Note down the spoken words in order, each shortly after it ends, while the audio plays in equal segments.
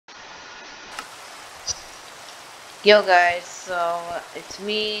Yo guys, so it's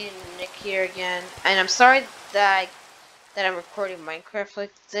me, Nick here again, and I'm sorry that I'm recording Minecraft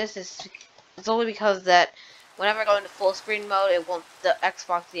like this. It's only because that whenever I go into full screen mode, the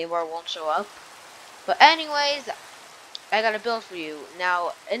Xbox game bar won't show up. But anyways, I got a build for you.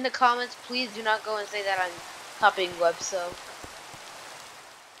 Now in the comments, please do not go and say that I'm copying Webso,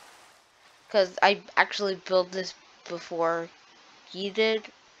 because I actually built this before he did,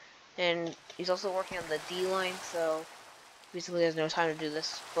 and he's also working on the D line, so basically there's no time to do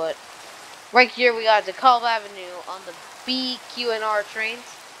this, but. Right here we got DeKalb Avenue on the B, Q, and R trains.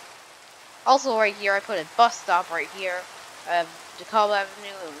 Also right here I put a bus stop right here. I have DeKalb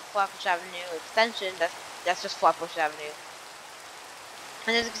Avenue and Flatbush Avenue extension. That's just Flatbush Avenue.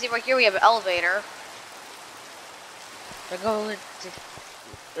 And as you can see right here we have an elevator. We're going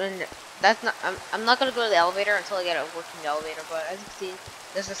to, and that's not. I'm not gonna go to the elevator until I get a working elevator. But as you can see,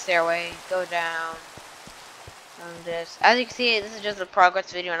 there's a stairway. Go down. This. As you can see, this is just a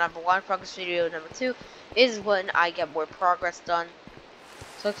progress video number 1. Progress video number 2 is when I get more progress done.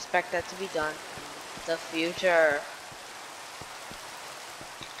 So expect that to be done in the future.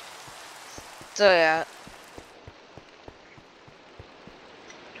 So yeah.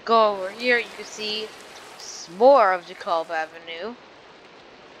 Go over here, you can see more of DeKalb Avenue.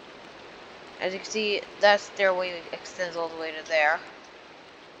 As you can see, that stairway extends all the way to there.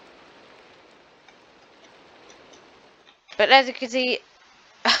 But as you can see,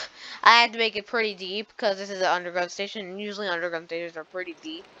 I had to make it pretty deep because this is an underground station, and usually underground stations are pretty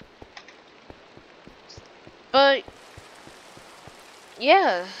deep. But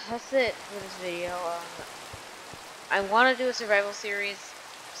yeah, that's it for this video. I want to do a survival series,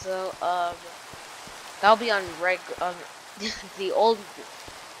 so that'll be on the old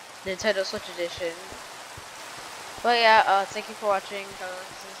Nintendo Switch edition. But yeah, thank you for watching.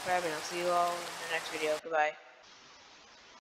 Subscribe, and I'll see you all in the next video. Goodbye.